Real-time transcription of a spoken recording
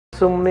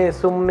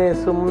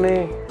ಸುಮ್ನೆ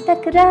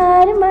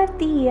ತಕರಾರು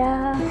ಮಾಡ್ತೀಯಾ?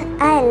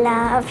 I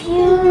love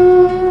you.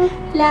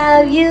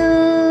 Love you.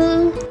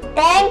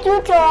 Thank you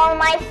to all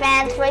my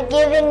fans for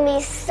giving me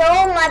so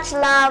much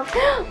love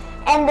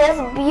and this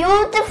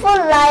beautiful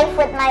life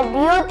with my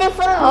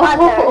beautiful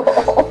mother.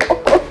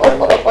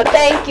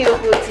 Thank you,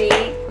 Pooji.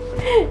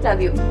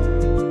 Love you.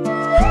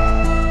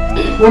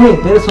 Only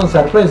there is one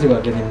surprise you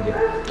are getting here.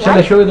 Shall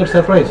I show you that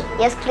surprise?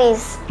 Yes,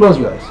 please. Close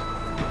your eyes.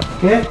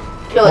 Okay?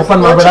 Close.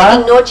 Open No Mabada.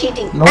 cheating. No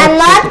cheating. No I'm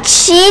not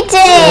cheating.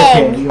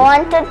 Okay, I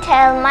want to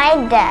tell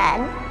my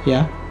dad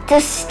Yeah.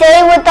 to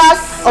stay with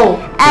us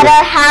at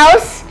our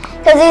house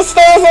because he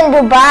stays in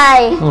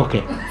Dubai.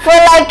 Okay. For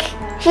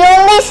he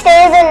only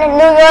stays in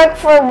New York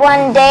for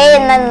one day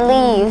and then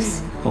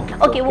leaves.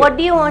 Okay, what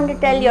do you want to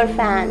tell your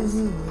fans?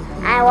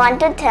 I want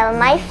to tell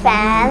my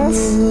fans